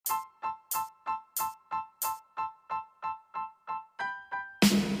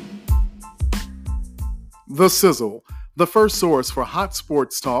The Sizzle, the first source for hot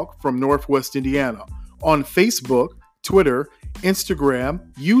sports talk from Northwest Indiana, on Facebook, Twitter,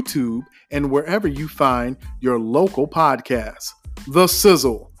 Instagram, YouTube, and wherever you find your local podcasts. The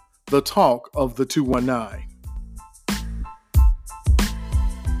Sizzle, the talk of the 219.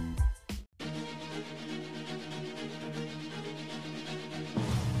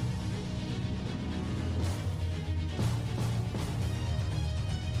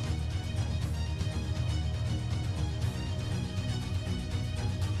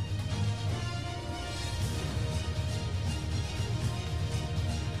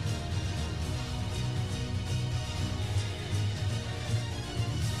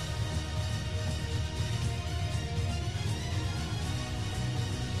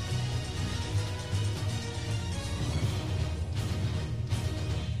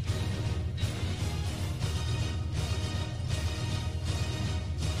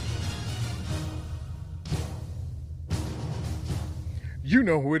 You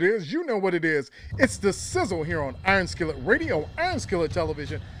know who it is. You know what it is. It's The Sizzle here on Iron Skillet Radio, Iron Skillet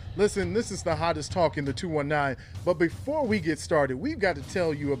Television. Listen, this is the hottest talk in the 219. But before we get started, we've got to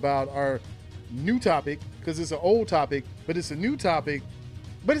tell you about our new topic, because it's an old topic, but it's a new topic,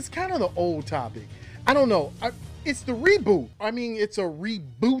 but it's kind of the old topic. I don't know. It's the reboot. I mean, it's a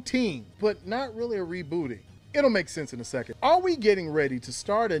rebooting, but not really a rebooting. It'll make sense in a second. Are we getting ready to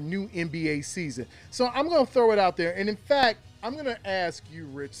start a new NBA season? So I'm going to throw it out there. And in fact, I'm going to ask you,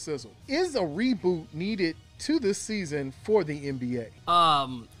 Rich Sizzle, is a reboot needed to this season for the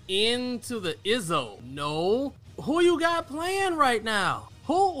NBA? Into the Izzo. No. Who you got playing right now?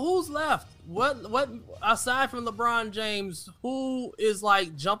 Who's left? What aside from LeBron James, who is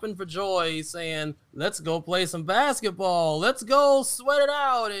like jumping for joy saying, let's go play some basketball, let's go sweat it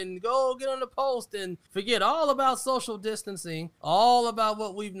out and go get on the post and forget all about social distancing, all about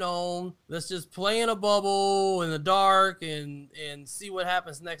what we've known. Let's just play in a bubble in the dark and see what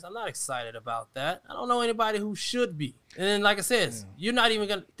happens next. I'm not excited about that. I don't know anybody who should be. And then, like I said, you're not even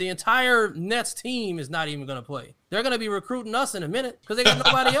going to, the entire Nets team is not even going to play. They're going to be recruiting us in a minute because they got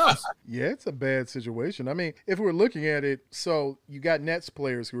nobody else. Yeah, it's a bad situation. I mean, if we're looking at it, so you got Nets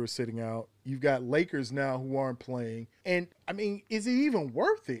players who are sitting out. You've got Lakers now who aren't playing. And I mean, is it even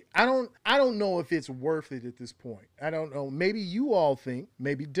worth it? I don't know if it's worth it at this point. I don't know. Maybe you all think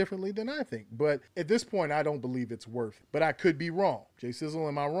maybe differently than I think. But at this point, I don't believe it's worth it. But I could be wrong. Jay Sizzle,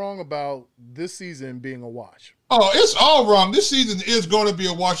 am I wrong about this season being a wash? Oh, it's all wrong. This season is going to be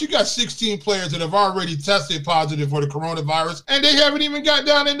a wash. You got 16 players that have already tested positive for the coronavirus, and they haven't even got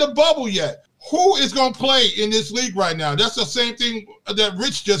down in the bubble yet. Who is going to play in this league right now? That's the same thing that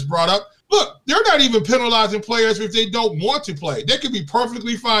Rich just brought up. Look, they're not even penalizing players if they don't want to play. They could be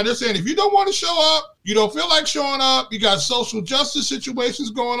perfectly fine. They're saying if you don't want to show up, you don't feel like showing up, you got social justice situations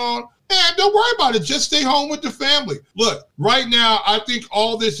going on, and don't worry about it. Just stay home with the family. Look, right now, I think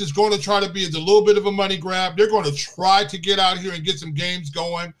all this is going to try to be a little bit of a money grab. They're going to try to get out here and get some games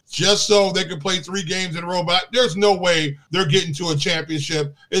going just so they can play 3 games in a row. But there's no way they're getting to a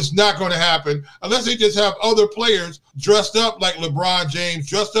championship. It's not going to happen unless they just have other players dressed up like LeBron James,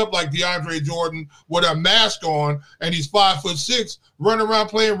 dressed up like DeAndre Jordan with a mask on, and he's 5'6", running around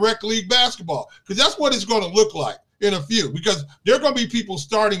playing rec league basketball. Because that's what it's going to look like in a few, because there are going to be people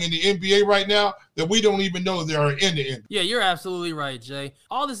starting in the NBA right now that we don't even know they are in the NBA. Yeah, you're absolutely right, Jay.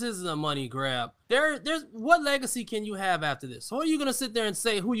 All this is a money grab. There's what legacy can you have after this? Who are you going to sit there and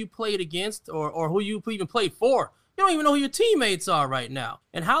say who you played against or who you even played for? You don't even know who your teammates are right now.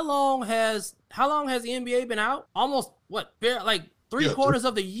 And how long has the NBA been out? Almost like three-quarters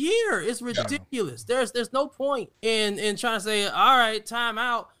of the year. It's ridiculous. Yeah. There's no point in trying to say, all right, time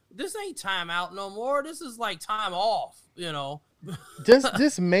out. This ain't time out no more. This is like time off, you know. Does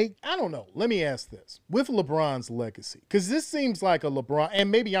this make, I don't know. Let me ask this. With LeBron's legacy, because this seems like a LeBron,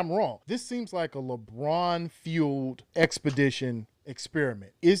 and maybe I'm wrong, this seems like a LeBron-fueled expedition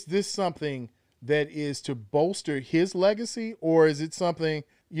experiment. Is this something that is to bolster his legacy, or is it something,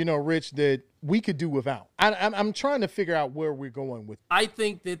 you know, Rich, that we could do without? I'm trying to figure out where we're going with. I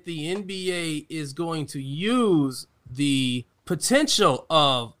think that the NBA is going to use the potential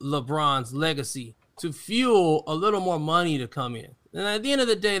of LeBron's legacy to fuel a little more money to come in. And at the end of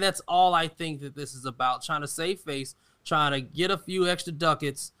the day, that's all I think that this is about, trying to save face, trying to get a few extra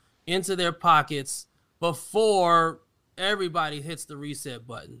ducats into their pockets before everybody hits the reset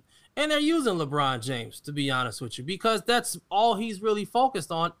button. And they're using LeBron James, to be honest with you, because that's all he's really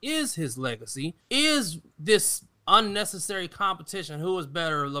focused on is his legacy, is this unnecessary competition. Who is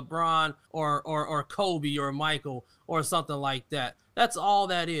better, LeBron or Kobe or Michael or something like that. That's all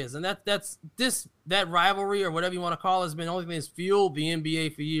that is. And that rivalry or whatever you want to call it has been the only thing that's fueled the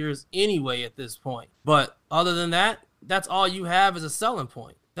NBA for years anyway at this point. But other than that, that's all you have as a selling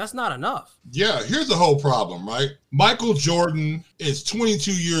point. That's not enough. Yeah, here's the whole problem, right? Michael Jordan is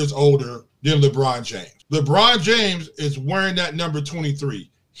 22 years older than LeBron James. LeBron James is wearing that number 23.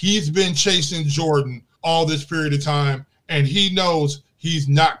 He's been chasing Jordan all this period of time, and he knows he's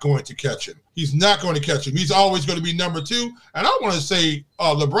not going to catch him. He's not going to catch him. He's always going to be number 2. And I want to say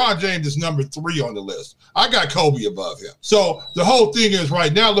LeBron James is number 3 on the list. I got Kobe above him. So the whole thing is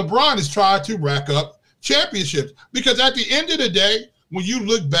right now, LeBron is trying to rack up championships, because at the end of the day, when you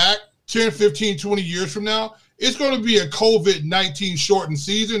look back 10, 15, 20 years from now, it's going to be a COVID-19 shortened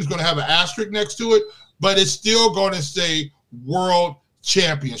season. It's going to have an asterisk next to it, but it's still going to say world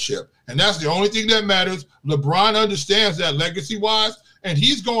championship. And that's the only thing that matters. LeBron understands that legacy-wise, and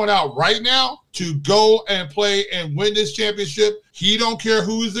he's going out right now to go and play and win this championship. He don't care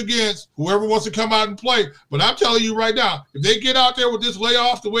who he's against, whoever wants to come out and play. But I'm telling you right now, if they get out there with this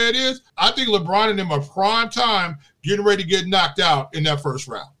layoff the way it is, I think LeBron and them are prime time getting ready to get knocked out in that first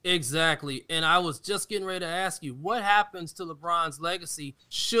round. Exactly. And I was just getting ready to ask you, what happens to LeBron's legacy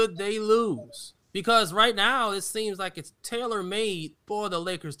should they lose? Because right now, it seems like it's tailor-made for the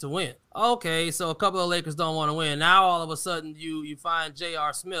Lakers to win. Okay, so a couple of Lakers don't want to win. Now, all of a sudden, you find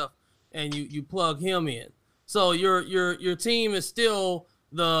J.R. Smith and you plug him in. So your team is still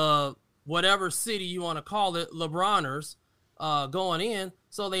the whatever city you want to call it, LeBroners, going in.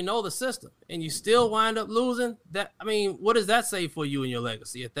 So they know the system, and you still wind up losing. That, I mean, what does that say for you and your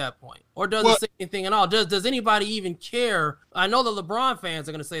legacy at that point? Or does it say anything at all? Does anybody even care? I know the LeBron fans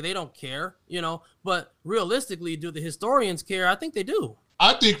are going to say they don't care, but realistically, do the historians care? I think they do.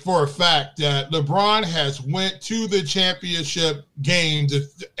 I think for a fact that LeBron has went to the championship games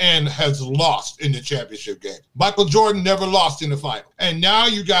and has lost in the championship game. Michael Jordan never lost in the final. And now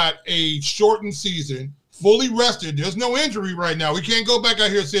you got a shortened season, fully rested. There's no injury right now. We can't go back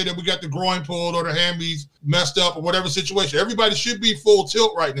out here and say that we got the groin pulled or the hammies messed up or whatever situation. Everybody should be full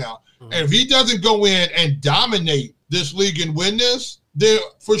tilt right now. Mm-hmm. And if he doesn't go in and dominate this league and win this, then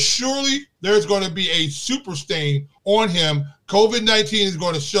for surely there's going to be a super stain on him. COVID-19 is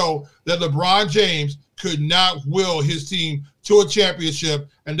going to show that LeBron James could not will his team to a championship,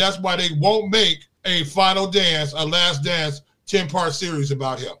 and that's why they won't make a final dance, a last dance 10-part series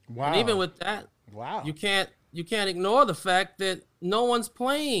about him. Wow. And even with that, wow, you can't ignore the fact that no one's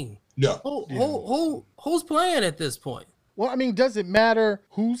playing. No. Who's playing at this point? Well, I mean, does it matter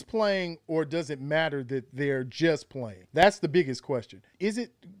who's playing, or does it matter that they're just playing? That's the biggest question. Is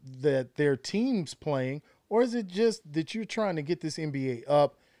it that their team's playing, or is it just that you're trying to get this NBA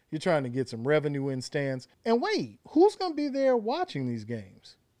up, you're trying to get some revenue in stands? And wait, who's going to be there watching these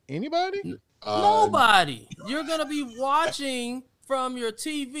games? Anybody? Nobody. You're going to be watching from your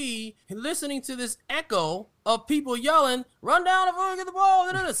TV and listening to this echo of people yelling, run down the floor, get the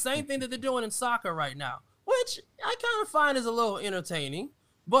ball. They're the same thing that they're doing in soccer right now, which I kind of find is a little entertaining,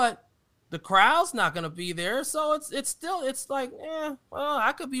 but the crowd's not going to be there. So it's like, well,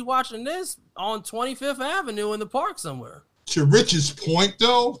 I could be watching this on 25th Avenue in the park somewhere. To Rich's point,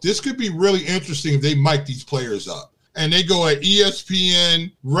 though, this could be really interesting if they mic these players up. And they go at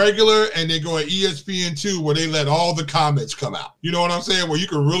ESPN regular and they go at ESPN2 where they let all the comments come out. You know what I'm saying? Where you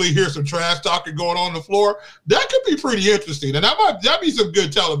can really hear some trash talking going on the floor. That could be pretty interesting. And that'd be some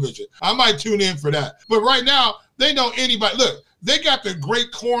good television. I might tune in for that. But right now, they know anybody. Look, they got the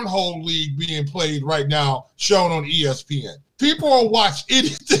great cornhole league being played right now, shown on ESPN. People will watch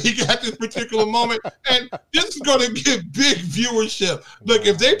anything at this particular moment, and this is going to get big viewership. Look,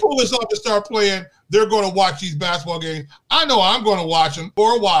 if they pull this off and start playing, they're going to watch these basketball games. I know I'm going to watch them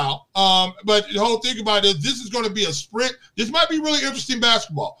for a while. But the whole thing about it is this is going to be a sprint. This might be really interesting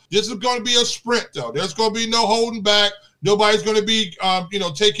basketball. This is going to be a sprint, though. There's going to be no holding back. Nobody's going to be,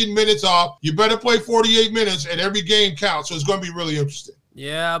 taking minutes off. You better play 48 minutes, and every game counts. So it's going to be really interesting.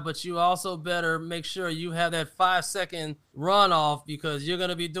 Yeah, but you also better make sure you have that 5-second runoff, because you're going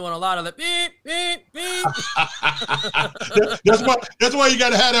to be doing a lot of the beep, beep, beep. that's why you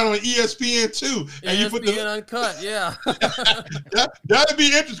got to have that on ESPN too. And ESPN you put the uncut, yeah. that'd be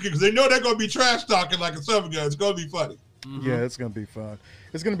interesting because they know they're going to be trash talking like a Southern guy. It's going to be funny. Mm-hmm. Yeah, it's going to be fun.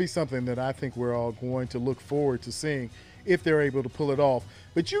 It's going to be something that I think we're all going to look forward to seeing if they're able to pull it off.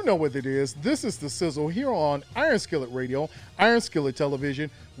 But you know what it is. This is The Sizzle here on Iron Skillet Radio, Iron Skillet Television.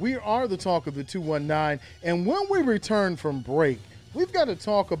 We are the talk of the 219. And when we return from break, we've got to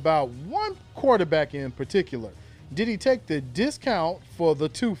talk about one quarterback in particular. Did he take the discount for the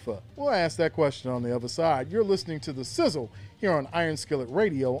TUFA? We'll ask that question on the other side. You're listening to The Sizzle here on Iron Skillet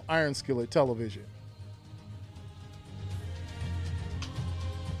Radio, Iron Skillet Television.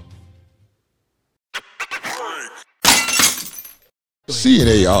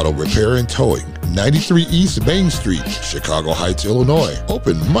 CNA Auto Repair and Towing, 93 East Main Street, Chicago Heights, Illinois.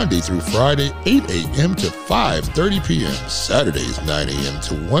 Open Monday through Friday, 8 a.m. to 5:30 p.m. Saturdays, 9 a.m.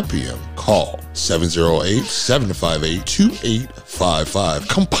 to 1 p.m. Call 708-758-2855.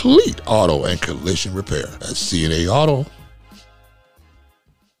 Complete auto and collision repair at CNA Auto.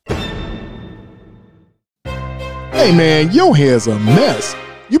 Hey man, your hair's a mess.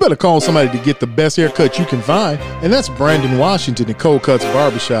 You better call somebody to get the best haircut you can find, and that's Brandon Washington at Cold Cuts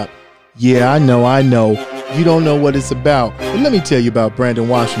Barbershop. Yeah, I know. You don't know what it's about, but let me tell you about Brandon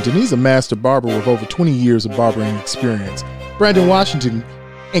Washington. He's a master barber with over 20 years of barbering experience. Brandon Washington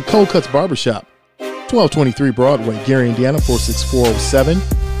and Cold Cuts Barbershop, 1223 Broadway, Gary, Indiana, 46407.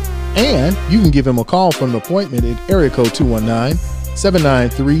 And you can give him a call for an appointment at area code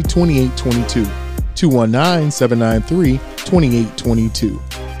 219-793-2822. 219-793-2822.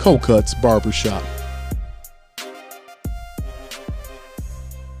 Cold Cuts Barbershop.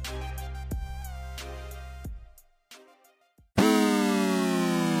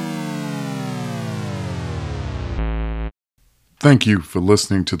 Thank you for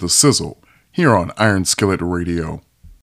listening to The Sizzle here on Iron Skillet Radio.